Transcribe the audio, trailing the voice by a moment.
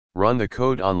Run the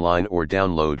code online or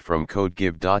download from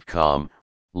codegive.com,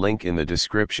 link in the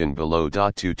description below.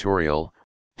 Tutorial,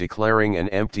 declaring an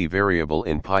empty variable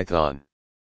in Python.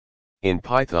 In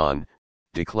Python,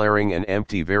 declaring an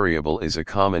empty variable is a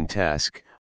common task,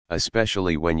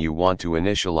 especially when you want to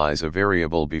initialize a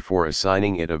variable before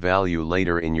assigning it a value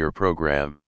later in your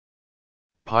program.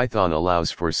 Python allows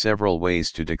for several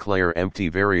ways to declare empty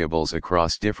variables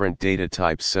across different data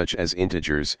types such as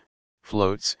integers,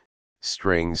 floats,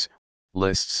 strings,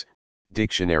 lists,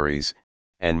 dictionaries,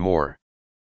 and more.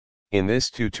 In this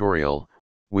tutorial,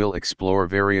 we'll explore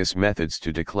various methods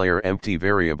to declare empty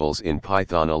variables in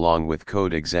Python along with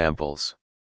code examples.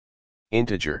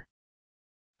 Integer,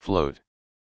 float,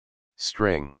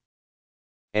 string,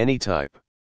 any type,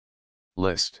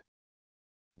 list,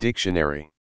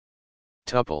 dictionary,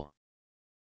 tuple,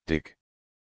 deque,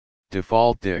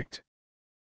 defaultdict,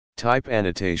 type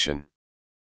annotation.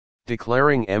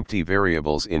 Declaring empty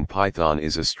variables in Python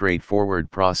is a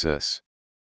straightforward process.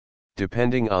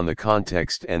 Depending on the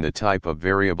context and the type of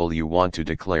variable you want to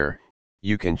declare,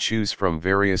 you can choose from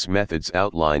various methods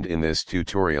outlined in this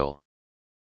tutorial.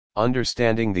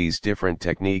 Understanding these different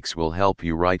techniques will help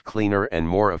you write cleaner and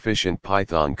more efficient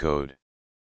Python code.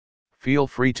 Feel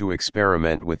free to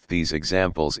experiment with these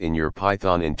examples in your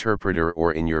Python interpreter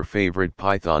or in your favorite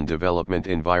Python development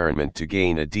environment to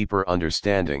gain a deeper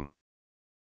understanding.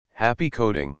 Happy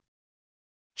coding!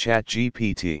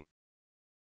 ChatGPT